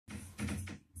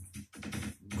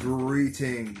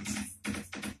Greetings,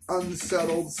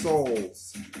 unsettled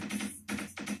souls.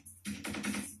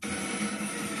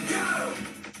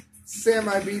 Sam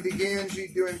Di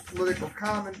Gangi doing political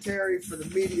commentary for the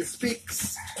Media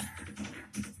Speaks.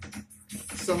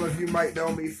 Some of you might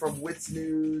know me from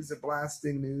WitsNews,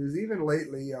 Blasting News, even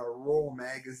lately Roll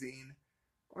Magazine.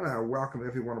 I want to welcome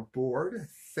everyone aboard.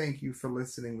 Thank you for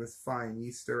listening this fine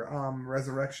Easter,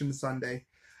 Resurrection Sunday.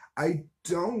 I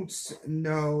don't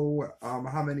know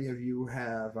how many of you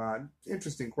have,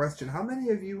 interesting question, how many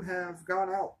of you have gone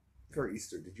out for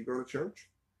Easter? Did you go to church?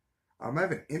 I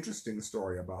have an interesting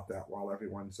story about that while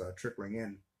everyone's trickling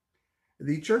in.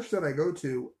 The church that I go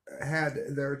to had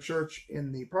their church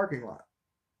in the parking lot.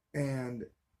 And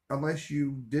unless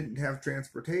you didn't have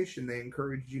transportation, they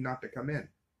encouraged you not to come in.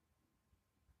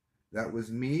 That was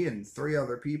me and 3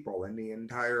 other people in the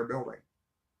entire building.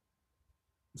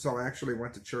 So I actually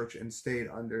went to church and stayed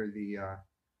under the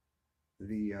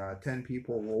 10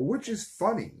 people rule, which is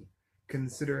funny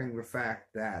considering the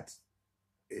fact that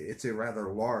it's a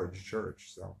rather large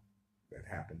church. So that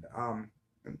happened.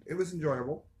 It was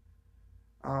enjoyable.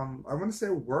 I want to say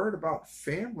a word about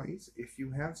families. If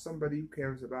you have somebody who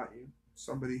cares about you,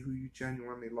 somebody who you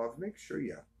genuinely love, make sure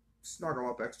you snuggle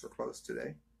up extra close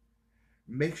today.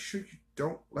 Make sure you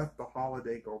don't let the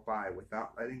holiday go by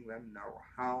without letting them know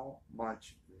how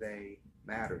much they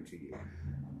matter to you,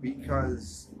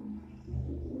 because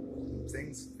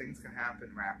things can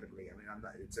happen rapidly. I mean,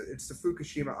 it's the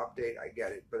Fukushima update, I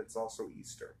get it, but it's also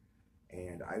Easter.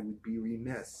 And I would be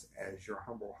remiss as your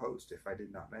humble host if I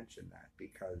did not mention that,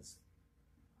 because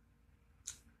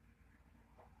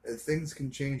things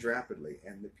can change rapidly,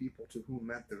 and the people to whom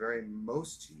meant the very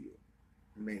most to you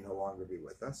may no longer be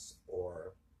with us,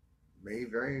 or may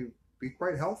be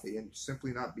quite healthy and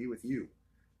simply not be with you.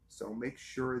 So make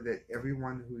sure that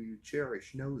everyone who you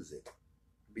cherish knows it,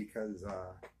 because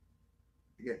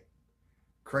again,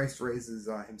 Christ raises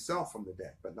himself from the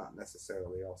dead, but not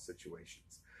necessarily all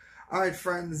situations. All right,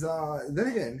 friends, then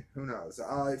again, who knows?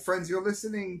 Friends, you're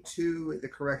listening to The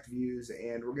Correct Views,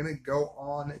 and we're going to go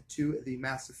on to the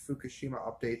massive Fukushima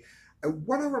update. I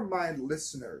want to remind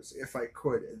listeners, if I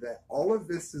could, that all of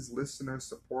this is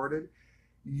listener-supported.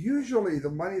 Usually, the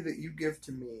money that you give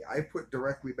to me, I put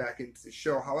directly back into the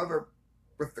show. However,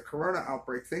 with the corona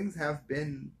outbreak, things have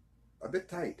been a bit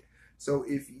tight. So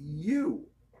if you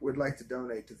would like to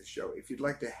donate to the show, if you'd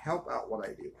like to help out what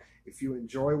I do, if you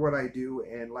enjoy what I do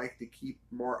and like to keep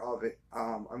more of it,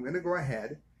 I'm going to go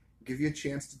ahead and give you a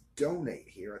chance to donate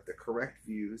here at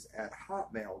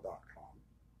thecorrectviews@hotmail.com.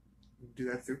 You can do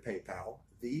that through PayPal,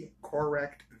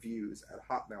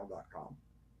 thecorrectviews@hotmail.com,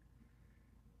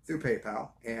 through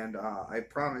PayPal, and I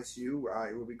promise you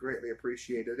it will be greatly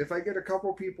appreciated. If I get a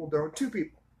couple people, two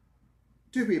people.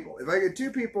 If I get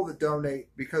 2 people that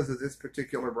donate because of this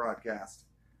particular broadcast,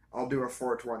 I'll do a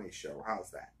 420 show.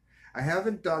 How's that? I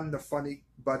haven't done the funny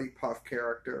Buddy Puff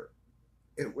character.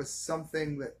 It was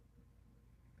something that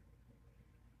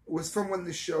was from when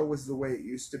the show was the way it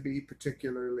used to be,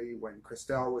 particularly when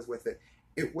Christelle was with it.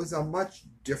 It was a much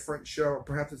different show.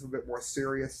 Perhaps it's a bit more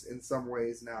serious in some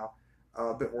ways now,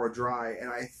 a bit more dry, and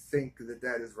I think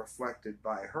that is reflected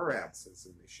by her absence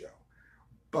in the show.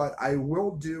 But I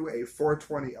will do a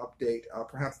 420 update,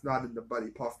 perhaps not in the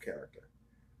Buddy Puff character,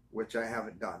 which I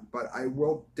haven't done, but I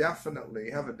will definitely,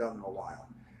 haven't done in a while,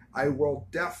 I will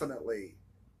definitely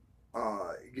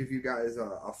give you guys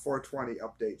a 420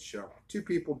 update show. 2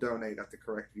 people donate at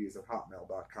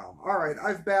thecorrectviews@hotmail.com. All right,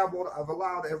 I've babbled, I've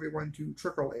allowed everyone to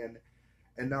trickle in,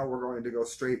 and now we're going to go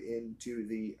straight into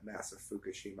the massive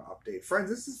Fukushima update. Friends,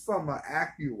 this is from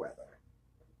AccuWeather.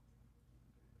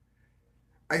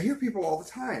 I hear people all the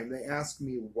time, they ask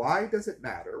me, why does it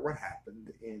matter what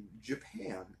happened in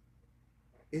Japan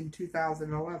in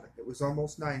 2011? It was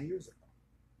almost 9 years ago.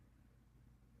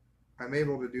 I'm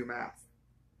able to do math.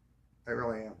 I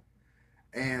really am.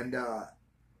 And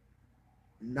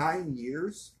 9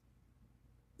 years,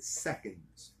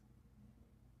 seconds.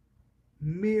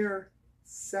 Mere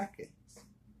seconds.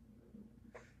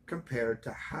 Compared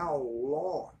to how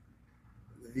long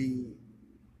the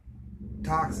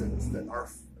toxins that are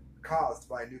caused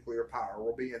by nuclear power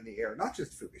will be in the air. Not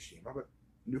just Fukushima, but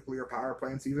nuclear power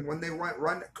plants, even when they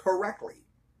run correctly,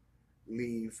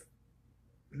 leave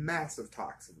massive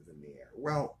toxins in the air.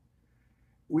 Well,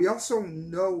 we also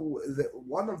know that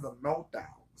one of the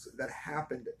meltdowns that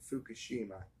happened at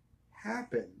Fukushima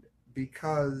happened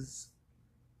because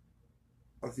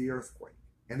of the earthquake.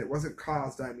 And it wasn't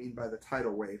caused, by the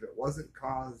tidal wave. It wasn't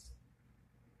caused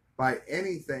by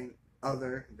anything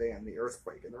other than the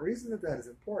earthquake. And the reason that is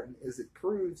important is it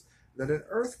proves that an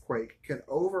earthquake can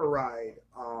override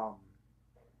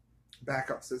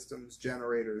backup systems,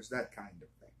 generators, that kind of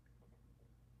thing.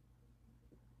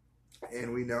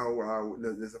 And we know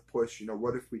there's a push,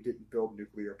 what if we didn't build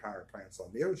nuclear power plants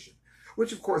on the ocean?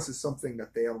 Which, of course, is something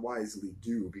that they unwisely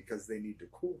do because they need to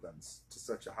cool them to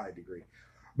such a high degree.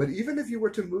 But even if you were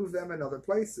to move them in other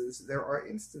places, there are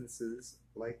instances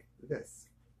like this.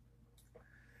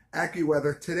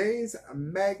 AccuWeather, today's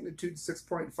magnitude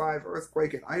 6.5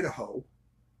 earthquake in Idaho.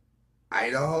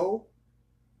 Idaho?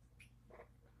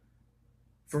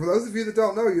 For those of you that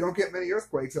don't know, you don't get many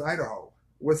earthquakes in Idaho.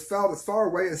 Was felt as far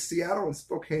away as Seattle and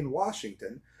Spokane,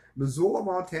 Washington, Missoula,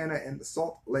 Montana, and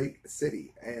Salt Lake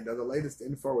City. And the latest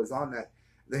info is on that.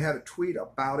 They had a tweet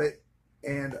about it,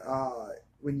 and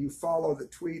when you follow the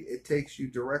tweet, it takes you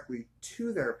directly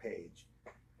to their page.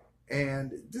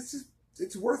 And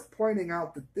it's worth pointing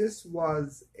out that this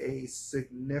was a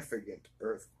significant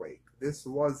earthquake. This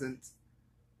wasn't,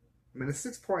 a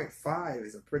 6.5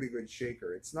 is a pretty good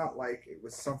shaker. It's not like it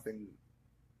was something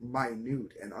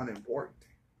minute and unimportant.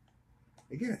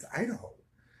 Again, it's Idaho.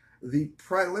 The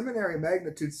preliminary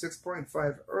magnitude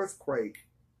 6.5 earthquake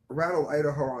rattled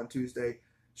Idaho on Tuesday,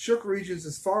 shook regions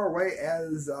as far away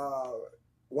as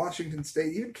Washington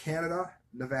State, even Canada,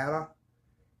 Nevada.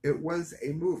 It was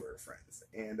a mover, friends.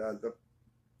 And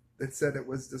it said it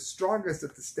was the strongest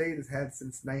that the state has had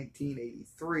since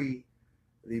 1983,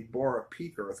 the Bora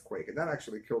Peak earthquake. And that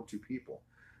actually killed 2 people.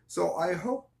 So I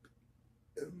hope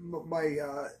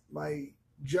my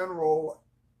general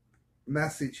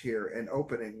message here and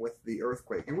opening with the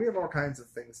earthquake, and we have all kinds of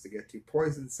things to get to,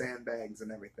 poison sandbags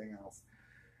and everything else.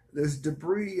 There's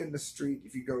debris in the street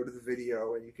if you go to the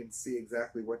video, and you can see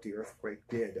exactly what the earthquake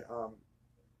did.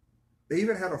 They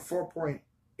even had a 4.8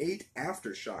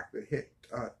 aftershock that hit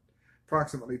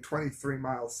approximately 23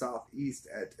 miles southeast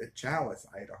at Chalice,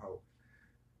 Idaho.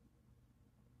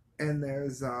 And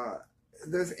there's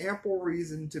ample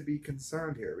reason to be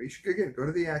concerned here. You should, again, go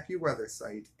to the AccuWeather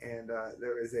site, and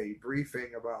there is a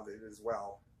briefing about it as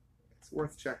well. It's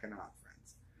worth checking out,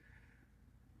 friends.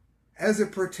 As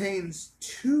it pertains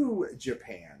to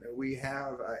Japan, we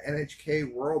have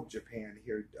NHK World Japan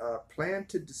here, plan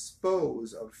to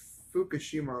dispose of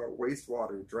Fukushima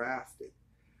wastewater drafted.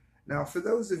 Now, for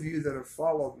those of you that have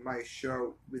followed my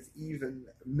show with even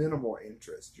minimal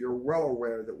interest, you're well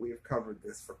aware that we have covered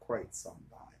this for quite some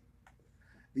time.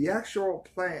 The actual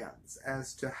plans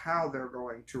as to how they're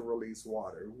going to release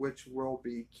water, which will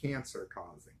be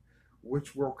cancer-causing,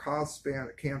 which will cause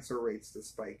cancer rates to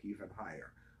spike even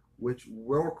higher, which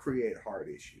will create heart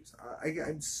issues.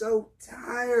 I'm so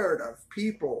tired of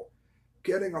people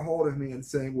getting a hold of me and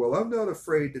saying, well, I'm not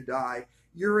afraid to die.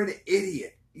 You're an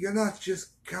idiot. You're not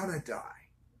just gonna die.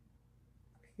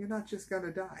 You're not just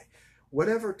gonna die.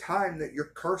 Whatever time that you're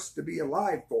cursed to be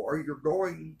alive for, you're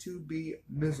going to be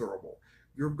miserable.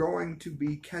 You're going to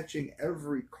be catching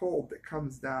every cold that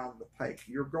comes down the pike.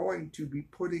 You're going to be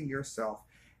putting yourself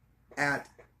at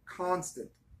constant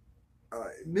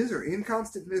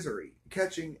misery,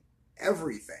 catching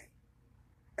everything,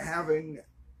 having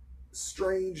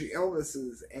strange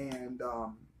illnesses and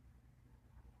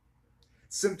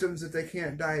symptoms that they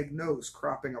can't diagnose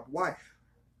cropping up. Why?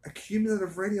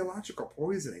 Accumulative radiological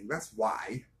poisoning. That's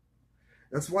why.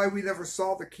 That's why we never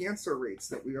saw the cancer rates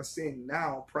that we are seeing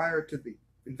now prior to the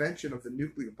invention of the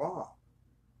nuclear bomb.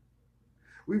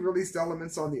 We released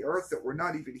elements on the Earth that were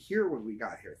not even here when we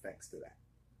got here thanks to that.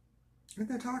 And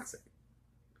they're toxic.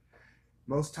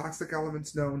 Most toxic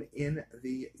elements known in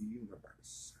the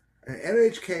universe.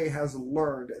 NHK has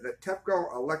learned that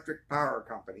TEPCO Electric Power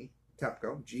Company,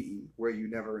 TEPCO, GE, where you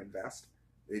never invest,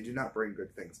 they do not bring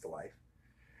good things to life.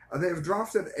 They have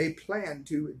drafted a plan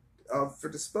for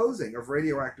disposing of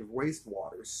radioactive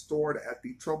wastewater stored at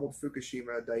the troubled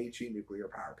Fukushima Daiichi nuclear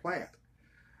power plant.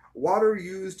 Water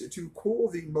used to cool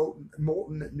the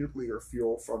molten nuclear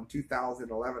fuel from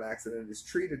 2011 accident is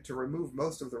treated to remove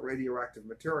most of the radioactive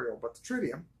material, but the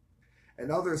tritium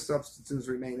and other substances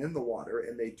remain in the water,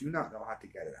 and they do not know how to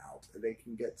get it out. They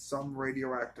can get some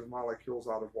radioactive molecules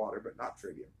out of water, but not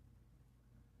tritium.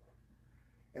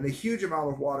 And a huge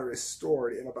amount of water is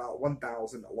stored in about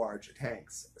 1,000 large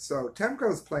tanks. So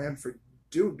TEPCO's plan for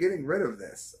getting rid of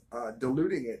this,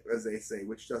 diluting it, as they say,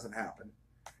 which doesn't happen.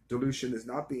 Dilution is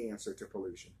not the answer to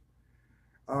pollution.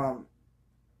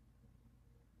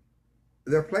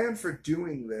 Their plan for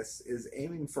doing this is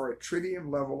aiming for a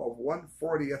tritium level of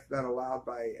 1/40th that allowed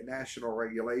by national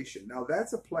regulation. Now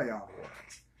that's a play on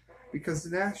words, because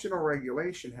the national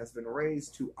regulation has been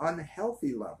raised to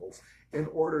unhealthy levels in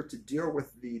order to deal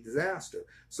with the disaster.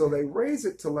 So they raise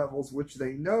it to levels which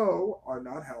they know are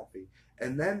not healthy,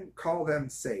 and then call them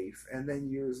safe, and then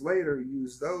years later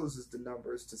use those as the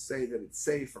numbers to say that it's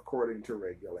safe according to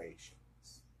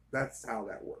regulations. That's how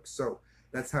that works. So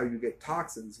that's how you get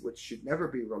toxins which should never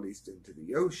be released into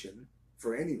the ocean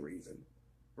for any reason,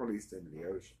 released into the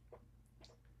ocean.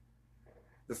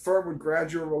 The firm would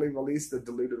gradually release the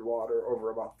diluted water over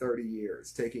about 30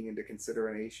 years, taking into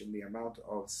consideration the amount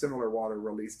of similar water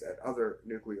released at other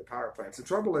nuclear power plants. The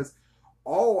trouble is,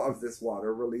 all of this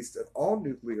water released at all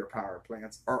nuclear power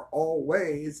plants are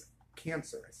always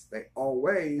cancerous. They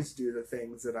always do the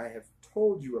things that I have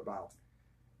told you about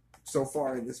so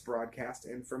far in this broadcast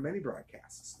and for many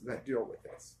broadcasts that deal with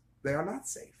this. They are not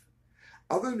safe.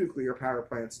 Other nuclear power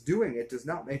plants doing it does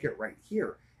not make it right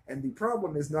here. And the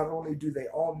problem is, not only do they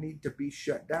all need to be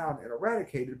shut down and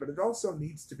eradicated, but it also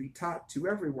needs to be taught to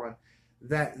everyone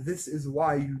that this is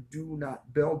why you do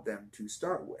not build them to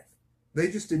start with. They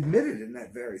just admitted in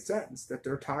that very sentence that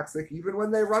they're toxic even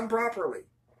when they run properly.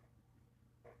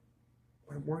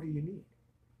 What more do you need?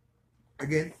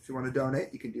 Again, if you want to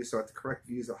donate, you can do so at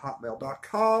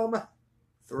thecorrectviews@hotmail.com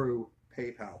through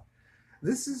PayPal.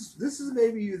 This is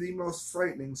maybe the most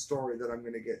frightening story that I'm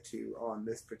going to get to on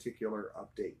this particular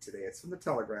update today. It's from the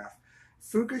Telegraph.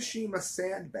 Fukushima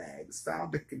sandbags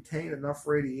found to contain enough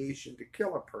radiation to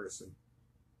kill a person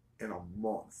in a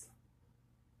month.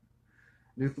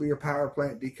 Nuclear power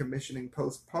plant decommissioning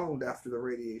postponed after the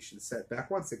radiation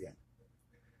setback once again.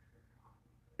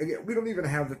 Again, we don't even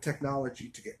have the technology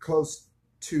to get close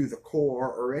to the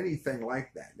core or anything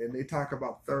like that. And they talk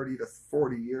about 30 to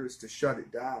 40 years to shut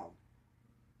it down.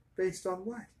 Based on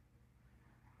what?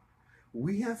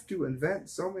 We have to invent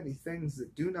so many things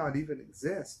that do not even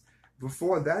exist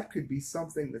before that could be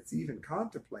something that's even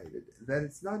contemplated, that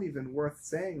it's not even worth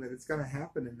saying that it's going to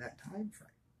happen in that time frame.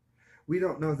 We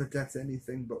don't know that that's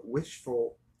anything but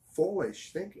wishful,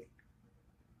 foolish thinking.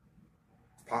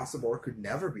 It's possible it could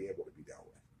never be able to be dealt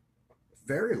with.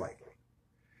 Very likely.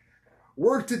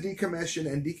 Work to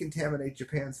decommission and decontaminate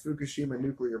Japan's Fukushima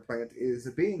nuclear plant is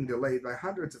being delayed by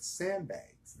hundreds of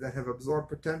sandbags that have absorbed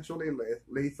potentially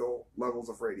lethal levels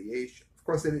of radiation. Of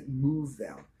course, they didn't move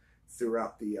them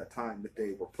throughout the time that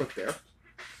they were put there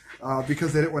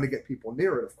because they didn't want to get people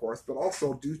near it, of course, but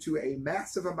also due to a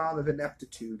massive amount of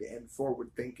ineptitude and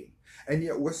forward thinking. And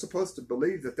yet we're supposed to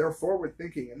believe that they're forward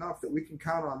thinking enough that we can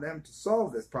count on them to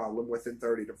solve this problem within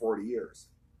 30 to 40 years.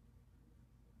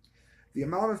 The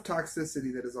amount of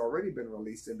toxicity that has already been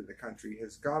released into the country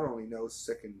has, God only knows,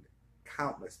 sickened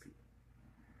countless people.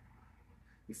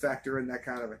 You factor in that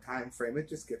kind of a time frame, it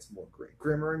just gets more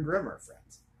grimmer and grimmer,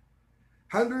 friends.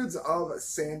 Hundreds of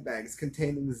sandbags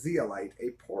containing zeolite, a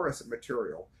porous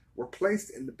material, were placed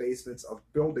in the basements of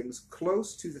buildings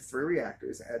close to the 3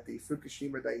 reactors at the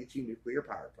Fukushima Daiichi nuclear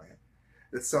power plant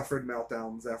that suffered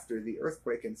meltdowns after the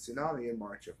earthquake and tsunami in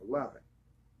March of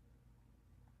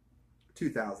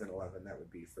 2011, that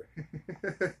would be for...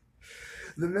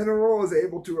 The mineral was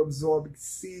able to absorb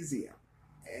cesium,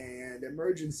 and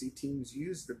emergency teams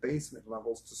used the basement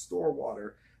levels to store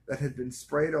water that had been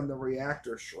sprayed on the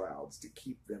reactor shrouds to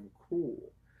keep them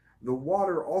cool. The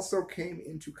water also came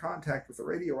into contact with the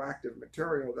radioactive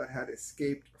material that had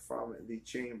escaped from the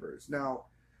chambers. Now,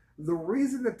 the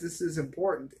reason that this is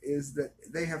important is that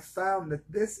they have found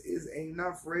that this is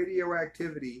enough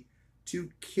radioactivity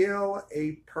to kill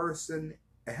a person,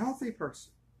 a healthy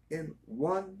person, in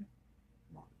 1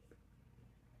 month.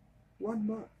 1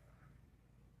 month.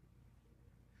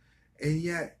 And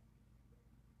yet,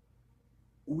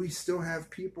 we still have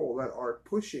people that are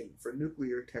pushing for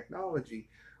nuclear technology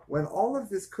when all of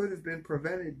this could have been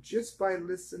prevented just by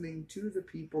listening to the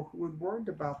people who had warned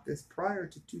about this prior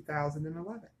to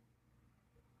 2011.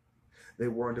 They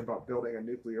warned about building a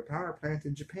nuclear power plant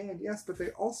in Japan, yes, but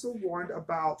they also warned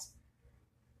about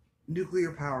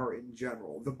nuclear power in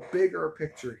general, the bigger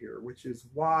picture here, which is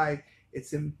why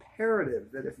it's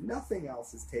imperative that if nothing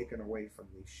else is taken away from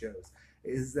these shows,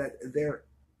 is that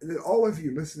all of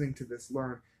you listening to this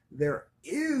learn there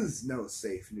is no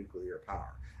safe nuclear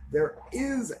power. There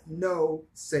is no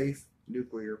safe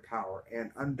nuclear power,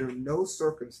 and under no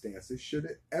circumstances should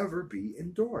it ever be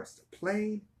endorsed.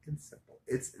 Plain and simple.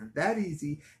 It's that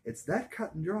easy, it's that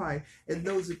cut and dry, and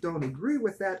those that don't agree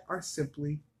with that are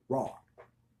simply wrong.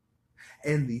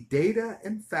 And the data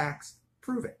and facts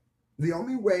prove it. The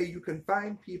only way you can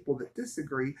find people that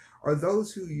disagree are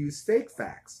those who use fake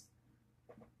facts,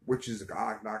 which is an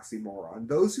oxymoron,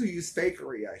 those who use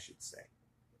fakery, I should say,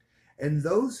 and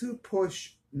those who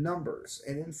push numbers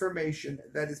and information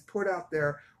that is put out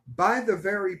there by the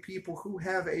very people who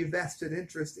have a vested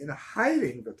interest in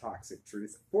hiding the toxic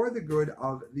truth for the good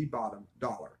of the bottom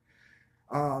dollar.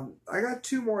 I got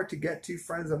two more to get to,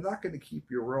 friends. I'm not going to keep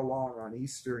you real long on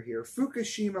Easter here.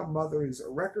 Fukushima mothers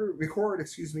record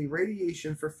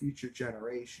radiation for future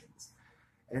generations.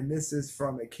 And this is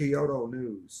from a Kyoto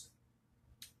News.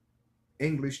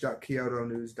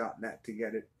 English.kyotonews.net to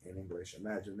get it in English.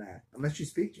 Imagine that. Unless you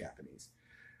speak Japanese.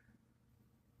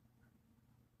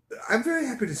 I'm very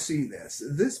happy to see this.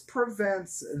 This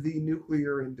prevents the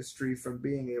nuclear industry from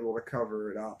being able to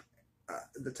cover it up,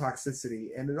 the toxicity,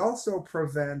 and it also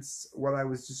prevents what I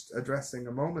was just addressing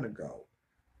a moment ago,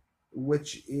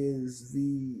 which is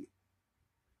the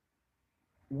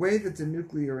way that the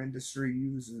nuclear industry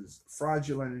uses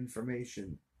fraudulent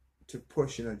information to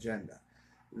push an agenda.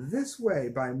 This way,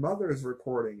 by mothers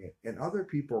recording it and other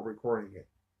people recording it,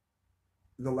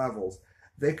 the levels,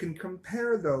 they can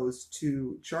compare those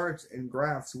to charts and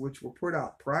graphs which were put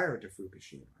out prior to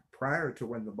Fukushima, prior to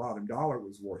when the bottom dollar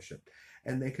was worshipped.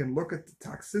 And they can look at the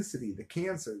toxicity, the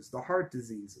cancers, the heart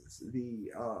diseases,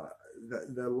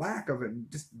 the lack of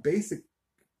just basic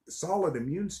solid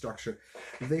immune structure.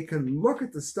 They can look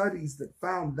at the studies that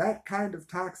found that kind of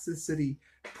toxicity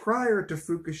prior to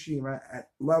Fukushima at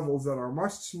levels that are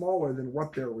much smaller than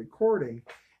what they're recording.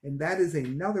 And that is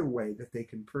another way that they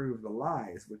can prove the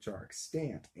lies, which are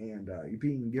extant and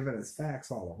being given as facts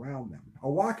all around them.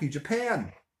 Owaki,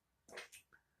 Japan.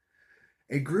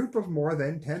 A group of more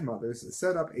than 10 mothers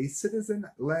set up a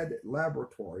citizen-led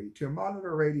laboratory to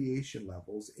monitor radiation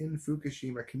levels in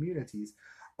Fukushima communities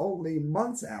only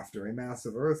months after a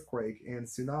massive earthquake and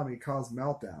tsunami caused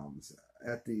meltdowns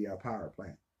at the power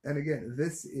plant. And again,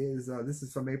 this is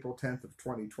from April 10th of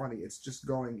 2020. It's just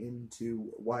going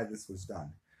into why this was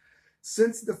done.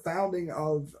 Since the founding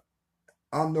on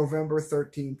November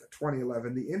 13th,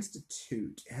 2011, the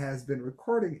Institute has been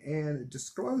recording and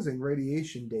disclosing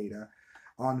radiation data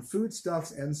on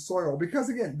foodstuffs and soil, because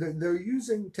again, they're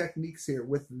using techniques here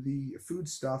with the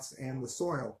foodstuffs and the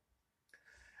soil.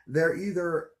 They're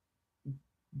either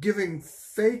giving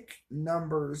fake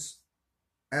numbers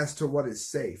as to what is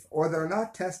safe, or they're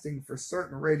not testing for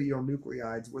certain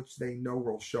radionuclides which they know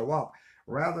will show up.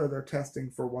 Rather, they're testing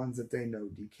for ones that they know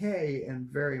decay and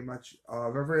very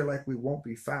likely won't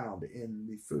be found in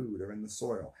the food or in the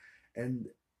soil. And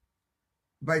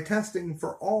by testing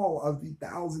for all of the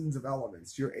thousands of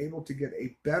elements, you're able to get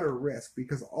a better risk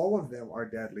because all of them are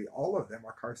deadly, all of them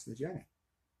are carcinogenic.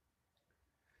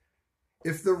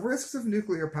 If the risks of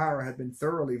nuclear power had been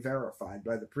thoroughly verified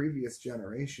by the previous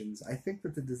generations, I think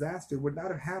that the disaster would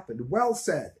not have happened. Well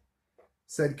said,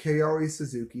 said Kaori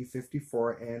Suzuki,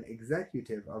 54, an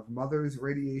executive of Mother's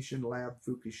Radiation Lab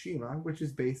Fukushima, which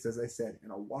is based, as I said, in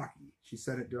Owaki. She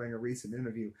said it during a recent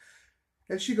interview.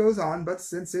 And she goes on, but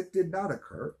since it did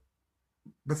occur,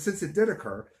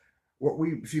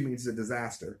 she means the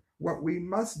disaster, what we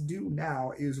must do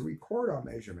now is record our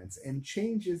measurements and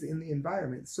changes in the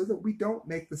environment so that we don't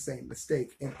make the same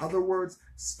mistake. In other words,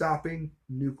 stopping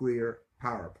nuclear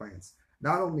power plants,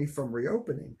 not only from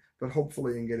reopening, but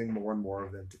hopefully in getting more and more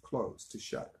of them to close, to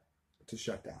shut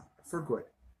down for good.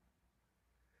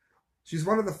 She's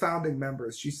one of the founding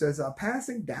members. She says,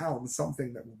 passing down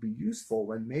something that will be useful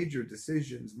when major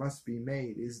decisions must be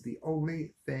made is the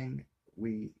only thing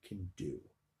we can do.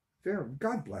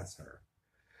 God bless her.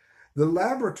 The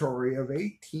laboratory of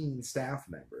 18 staff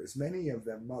members, many of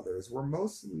them mothers, who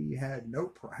mostly had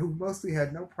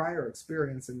no prior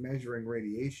experience in measuring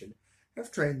radiation,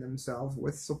 have trained themselves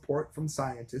with support from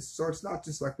scientists. So it's not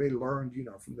just like they learned,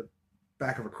 from the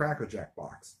back of a Cracker Jack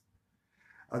box.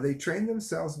 They trained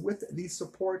themselves with the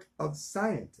support of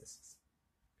scientists.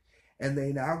 And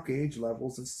they now gauge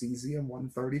levels of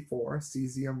cesium-134,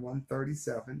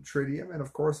 cesium-137, tritium, and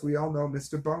of course we all know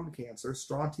Mr. Bone Cancer,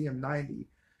 strontium-90,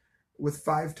 with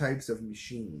 5 types of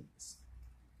machines.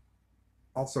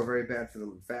 Also very bad for the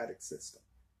lymphatic system.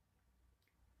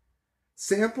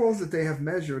 Samples that they have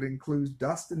measured include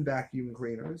dust and vacuum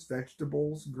cleaners,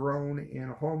 vegetables grown in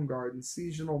home gardens,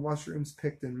 seasonal mushrooms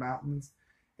picked in mountains,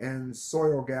 and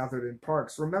soil gathered in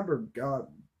parks. Remember,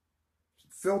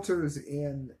 filters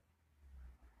in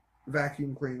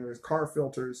vacuum cleaners, car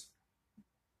filters,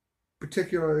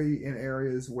 particularly in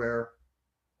areas where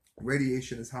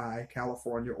radiation is high,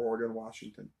 California, Oregon,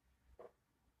 Washington,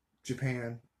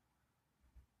 Japan,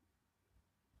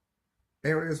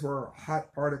 areas where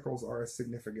hot particles are a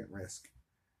significant risk.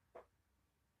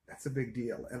 That's a big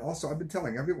deal. And also, I've been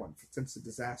telling everyone since the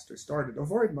disaster started,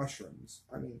 avoid mushrooms.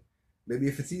 I mean, maybe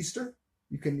if it's Easter,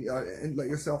 you can let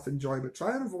yourself enjoy, but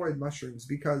try and avoid mushrooms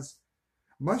because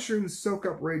mushrooms soak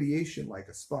up radiation like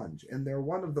a sponge, and they're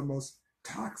one of the most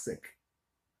toxic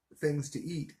things to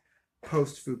eat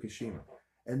post-Fukushima.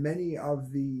 And many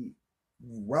of the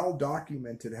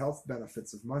well-documented health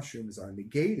benefits of mushrooms are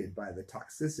negated by the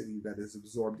toxicity that is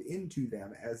absorbed into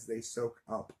them as they soak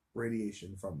up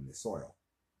radiation from the soil.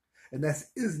 And this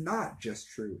is not just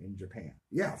true in Japan.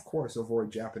 Yeah, of course,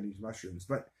 avoid Japanese mushrooms,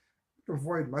 but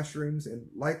avoid mushrooms and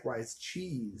likewise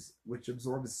cheese, which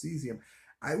absorbs cesium.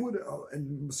 I would,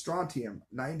 and strontium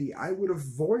 90, I would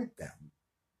avoid them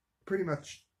pretty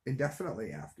much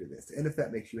indefinitely after this. And if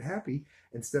that makes you happy,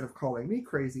 instead of calling me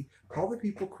crazy, call the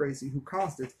people crazy who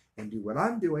caused it and do what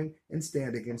I'm doing and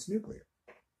stand against nuclear.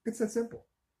 It's that simple.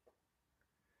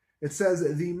 It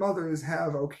says the mothers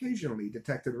have occasionally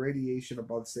detected radiation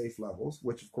above safe levels,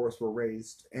 which of course were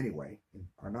raised anyway and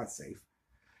are not safe.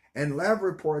 And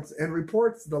reports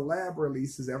the lab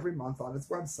releases every month on its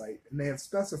website, and they have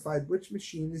specified which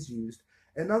machine is used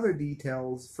and other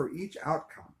details for each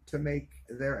outcome to make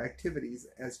their activities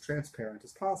as transparent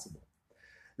as possible.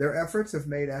 Their efforts have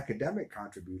made academic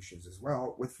contributions as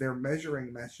well, with their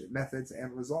measuring methods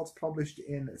and results published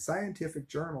in scientific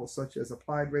journals such as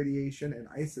Applied Radiation and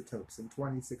Isotopes in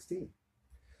 2016.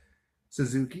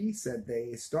 Suzuki said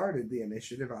they started the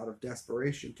initiative out of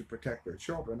desperation to protect their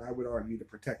children. I would argue to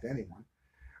protect anyone.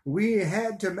 We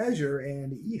had to measure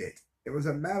and eat it. It was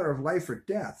a matter of life or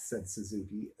death, said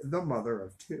Suzuki, the mother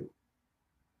of two.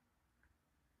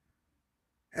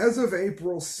 As of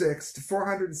April 6th,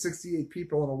 468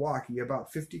 people in Milwaukee,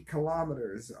 about 50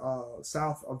 kilometers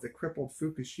south of the crippled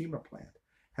Fukushima plant,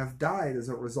 have died as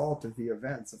a result of the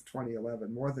events of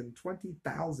 2011. More than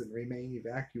 20,000 remain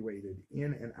evacuated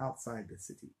in and outside the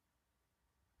city.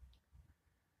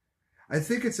 I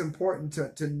think it's important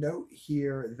to note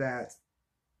here that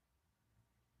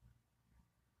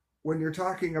when you're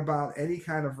talking about any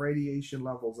kind of radiation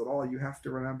levels at all, you have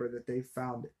to remember that they've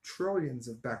found trillions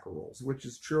of becquerels, which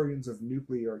is trillions of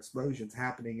nuclear explosions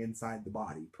happening inside the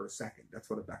body per second. That's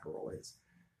what a becquerel is.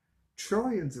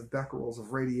 Trillions of becquerels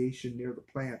of radiation near the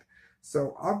plant.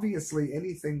 So obviously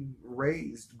anything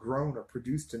raised, grown, or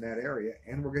produced in that area,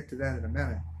 and we'll get to that in a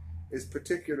minute, is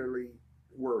particularly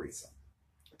worrisome,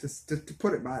 to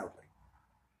put it mildly.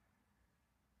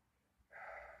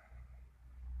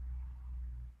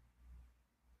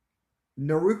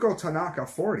 Naruko Tanaka,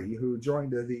 40, who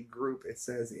joined the group, it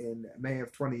says, in May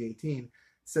of 2018,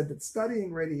 said that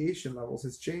studying radiation levels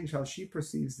has changed how she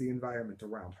perceives the environment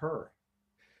around her.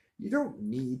 You don't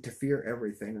need to fear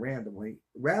everything randomly.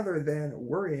 Rather than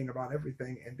worrying about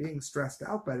everything and being stressed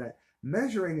out by that,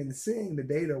 measuring and seeing the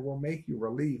data will make you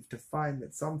relieved to find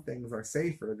that some things are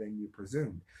safer than you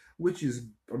presumed, which is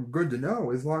good to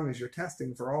know as long as you're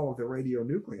testing for all of the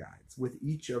radionuclides with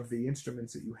each of the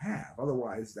instruments that you have.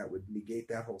 Otherwise, that would negate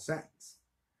that whole sentence.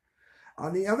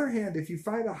 On the other hand, if you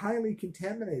find a highly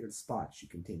contaminated spot, she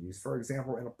continues, for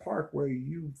example, in a park where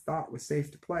you thought was safe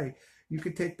to play, you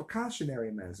could take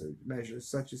precautionary measures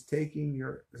such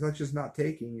as not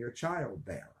taking your child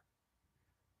there.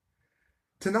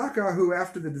 Tanaka, who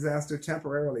after the disaster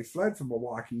temporarily fled from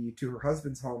Milwaukee to her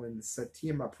husband's home in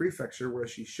Saitama Prefecture, where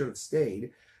she should have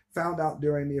stayed, found out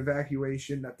during the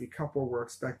evacuation that the couple were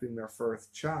expecting their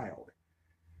first child.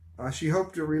 She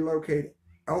hoped to relocate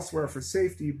elsewhere for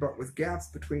safety, but with gaps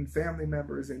between family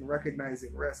members and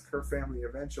recognizing risk, her family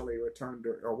eventually returned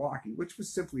to Milwaukee, which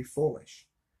was simply foolish.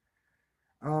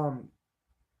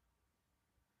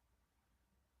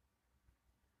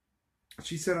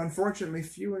 She said, unfortunately,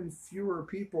 fewer and fewer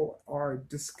people are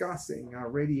discussing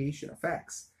radiation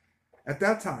effects. At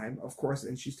that time, of course,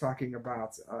 and she's talking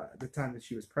about the time that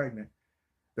she was pregnant,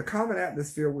 the common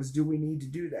atmosphere was, do we need to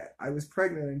do that? I was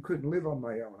pregnant and couldn't live on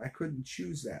my own. I couldn't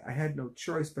choose that. I had no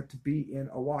choice but to be in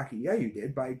Milwaukee. Yeah, you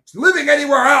did, by living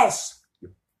anywhere else.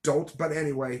 You don't, but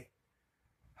anyway.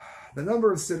 The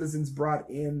number of citizens brought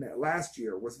in last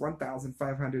year was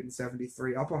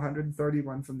 1,573, up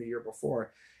 131 from the year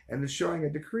before, and is showing a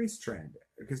decreased trend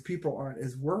because people aren't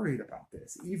as worried about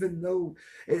this, even though,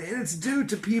 and it's due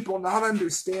to people not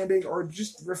understanding or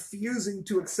just refusing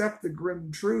to accept the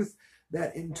grim truth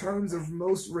that in terms of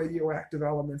most radioactive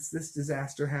elements, this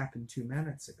disaster happened 2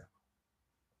 minutes ago.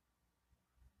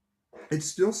 It's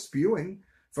still spewing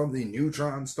from the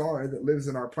neutron star that lives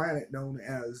in our planet, known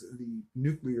as the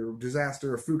nuclear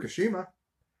disaster of Fukushima.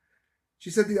 She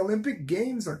said the Olympic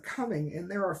Games are coming,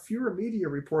 and there are fewer media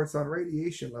reports on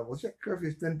radiation levels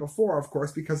than before, of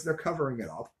course, because they're covering it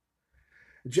up.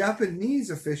 Japanese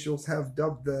officials have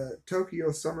dubbed the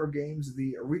Tokyo Summer Games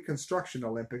the Reconstruction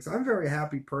Olympics. I'm very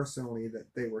happy personally that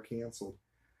they were canceled,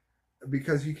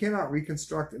 because you cannot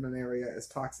reconstruct in an area as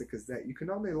toxic as that. You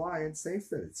can only lie and say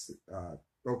that it's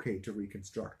okay to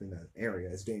reconstruct in an area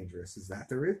as dangerous as that.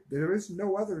 There is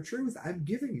no other truth. I'm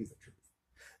giving you the truth.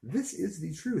 This is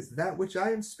the truth. That which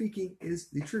I am speaking is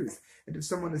the truth. And if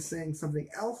someone is saying something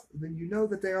else, then you know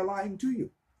that they are lying to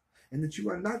you and that you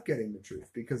are not getting the truth,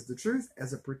 because the truth,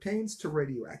 as it pertains to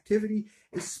radioactivity,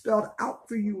 is spelled out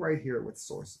for you right here with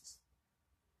sources.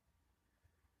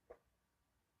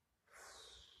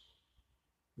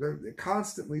 They're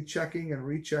constantly checking and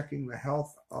rechecking the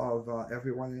health of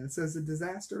everyone, and it says the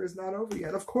disaster is not over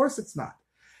yet. Of course it's not.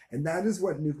 And that is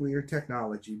what nuclear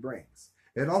technology brings.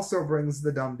 It also brings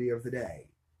the DUMBDEE of the day.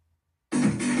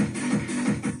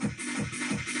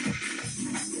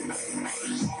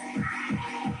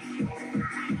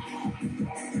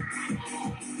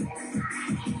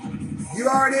 You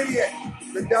are an idiot.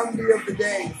 The DUMBDEE of the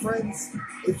day. Friends,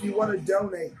 if you want to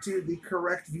donate to the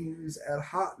correct views at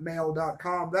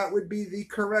hotmail.com, that would be the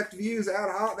correct views at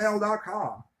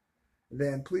hotmail.com,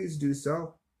 then please do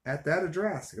so at that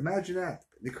address. Imagine that.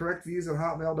 The correct views at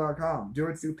hotmail.com. Do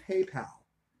it through PayPal.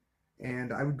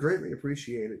 And I would greatly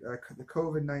appreciate it. The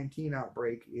COVID-19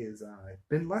 outbreak is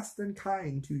been less than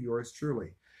kind to yours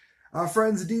truly.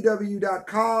 Friends,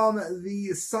 DW.com,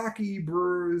 the sake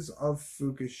brewers of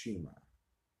Fukushima.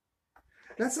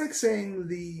 That's like saying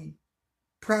the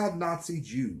proud Nazi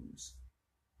Jews.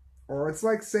 Or it's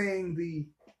like saying the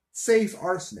safe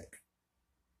arsenic.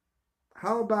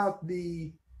 How about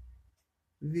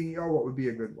what would be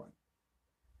a good one?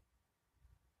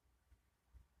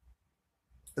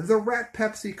 The rat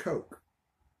Pepsi Coke.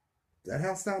 Does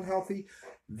that sound healthy?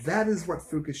 That is what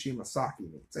Fukushima sake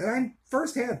means. And I'm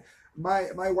firsthand,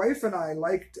 my wife and I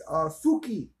liked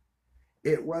Fuki.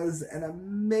 It was an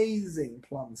amazing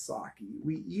plum sake.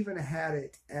 We even had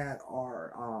it at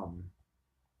our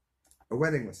a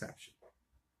wedding reception.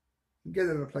 You can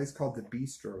get it at a place called the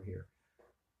Bistro here.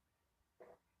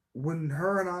 When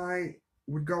her and I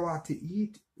would go out to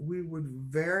eat, we would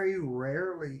very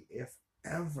rarely, if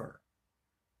ever,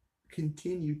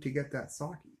 continue to get that sake.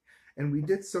 And we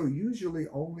did so usually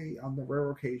only on the rare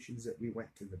occasions that we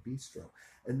went to the Bistro.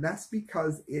 And that's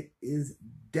because it is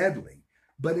deadly.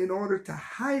 But in order to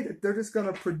hide it, they're just going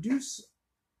to produce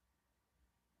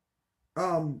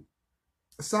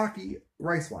sake,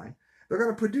 rice wine. They're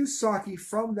going to produce sake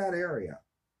from that area,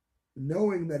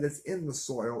 knowing that it's in the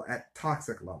soil at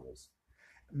toxic levels.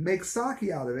 Make sake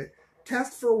out of it,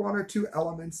 test for one or two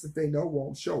elements that they know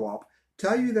won't show up,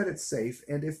 tell you that it's safe,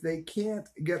 and if they can't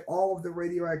get all of the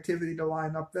radioactivity to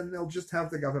line up, then they'll just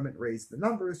have the government raise the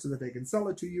numbers so that they can sell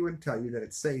it to you and tell you that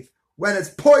it's safe when it's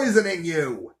poisoning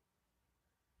you.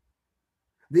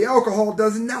 The alcohol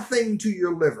does nothing to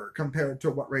your liver compared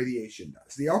to what radiation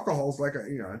does. The alcohol is like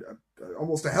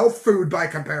almost a health food by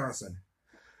comparison.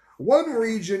 One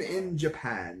region in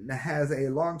Japan has a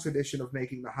long tradition of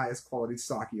making the highest quality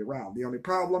sake around. The only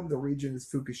problem, the region is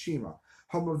Fukushima,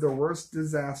 home of the worst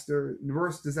disaster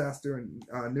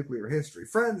in nuclear history.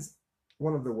 Friends,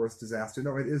 one of the worst disasters.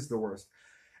 No, it is the worst.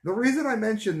 The reason I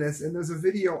mention this, and there's a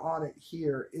video on it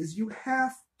here, is you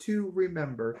have to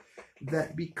remember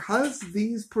that because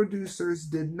these producers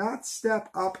did not step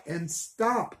up and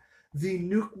stop the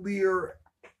nuclear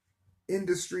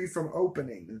industry from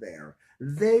opening there,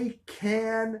 they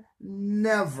can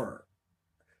never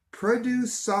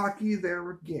produce sake there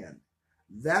again.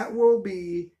 That will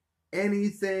be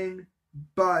anything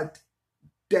but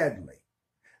deadly.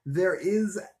 There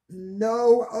is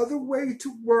no other way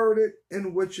to word it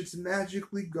in which it's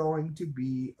magically going to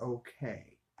be okay.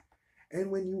 And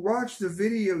when you watch the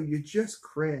video, you just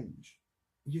cringe.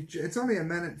 It's only 1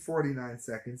 minute and 49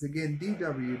 seconds. Again,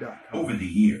 DW.com. Over the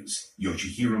years,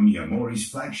 Yoshihiro Miyamori's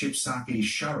flagship sake,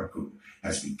 Sharaku,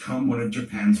 has become one of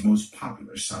Japan's most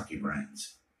popular sake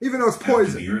brands. Even though it's poison.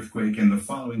 After the earthquake and the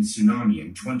following tsunami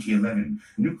in 2011,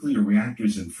 nuclear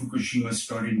reactors in Fukushima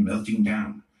started melting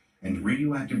down, and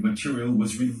radioactive material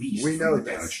was released from the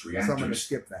damaged reactors. So I'm going to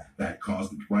skip that. That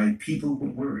caused why people were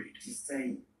worried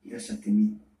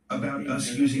about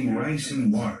us using rice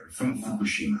and water from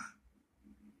Fukushima.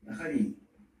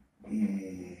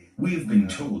 We have been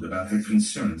told about their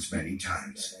concerns many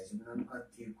times.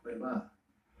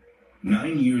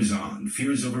 9 years on,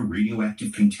 fears over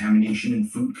radioactive contamination in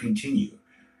food continue.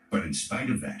 But in spite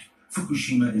of that,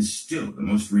 Fukushima is still the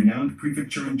most renowned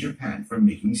prefecture in Japan for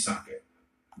making sake.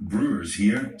 Brewers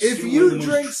here... If you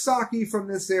drink sake from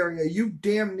this area, you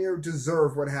damn near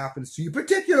deserve what happens to you,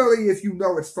 particularly if you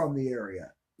know it's from the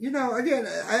area. You know, again,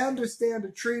 I understand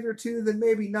a treat or two, then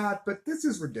maybe not, but this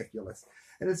is ridiculous.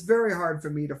 And it's very hard for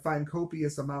me to find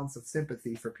copious amounts of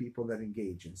sympathy for people that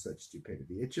engage in such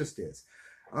stupidity. It just is.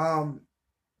 And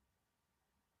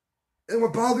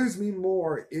what bothers me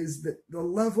more is that the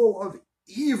level of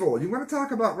evil. You want to talk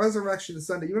about Resurrection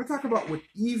Sunday. You want to talk about what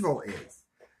evil is.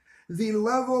 The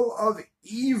level of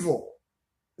evil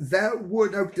that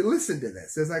would, okay, listen to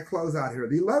this as I close out here,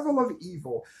 the level of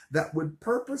evil that would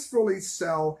purposefully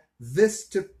sell this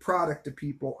product to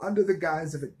people under the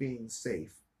guise of it being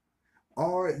safe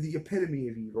are the epitome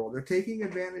of evil. They're taking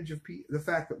advantage of the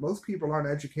fact that most people aren't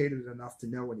educated enough to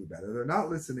know any better. They're not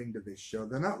listening to this show.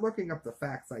 They're not looking up the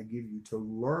facts I give you to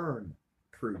learn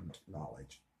prudent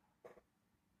knowledge.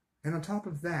 And on top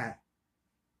of that,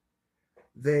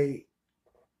 they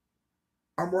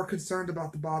are more concerned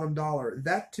about the bottom dollar.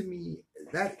 That to me,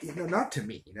 not to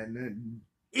me, and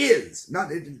is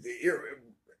not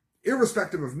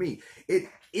irrespective of me. It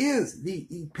is the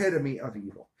epitome of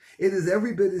evil. It is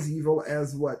every bit as evil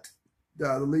as what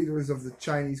the leaders of the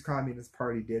Chinese Communist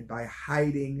Party did by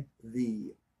hiding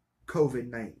the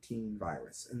COVID-19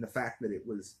 virus and the fact that it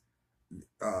was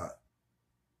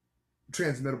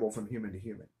transmittable from human to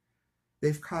human.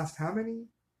 They've caused how many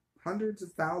hundreds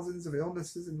of thousands of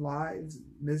illnesses and lives and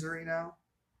misery now?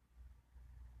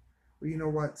 Well, you know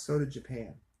what? So did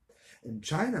Japan. And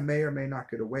China may or may not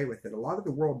get away with it. A lot of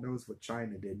the world knows what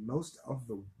China did. Most of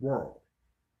the world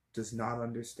does not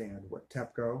understand what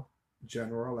TEPCO,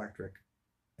 General Electric,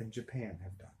 and Japan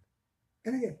have done.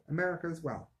 And again, America as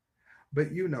well.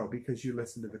 But you know because you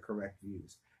listen to the correct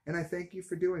views. And I thank you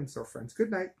for doing so, friends. Good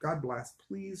night. God bless.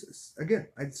 Please, again,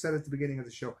 I said at the beginning of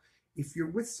the show, if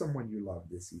you're with someone you love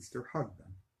this Easter, hug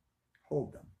them,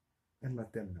 hold them, and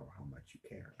let them know how much you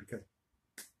care. Because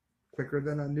quicker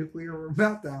than a nuclear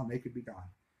meltdown, they could be gone.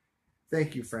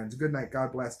 Thank you, friends. Good night.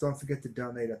 God bless. Don't forget to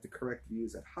donate at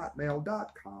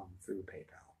thecorrectviews@hotmail.com through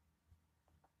PayPal.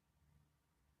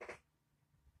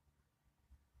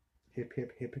 Hip,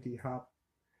 hip, hippity hop.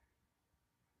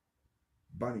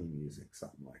 Bunny music,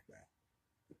 something like that.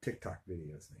 TikTok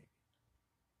videos, maybe.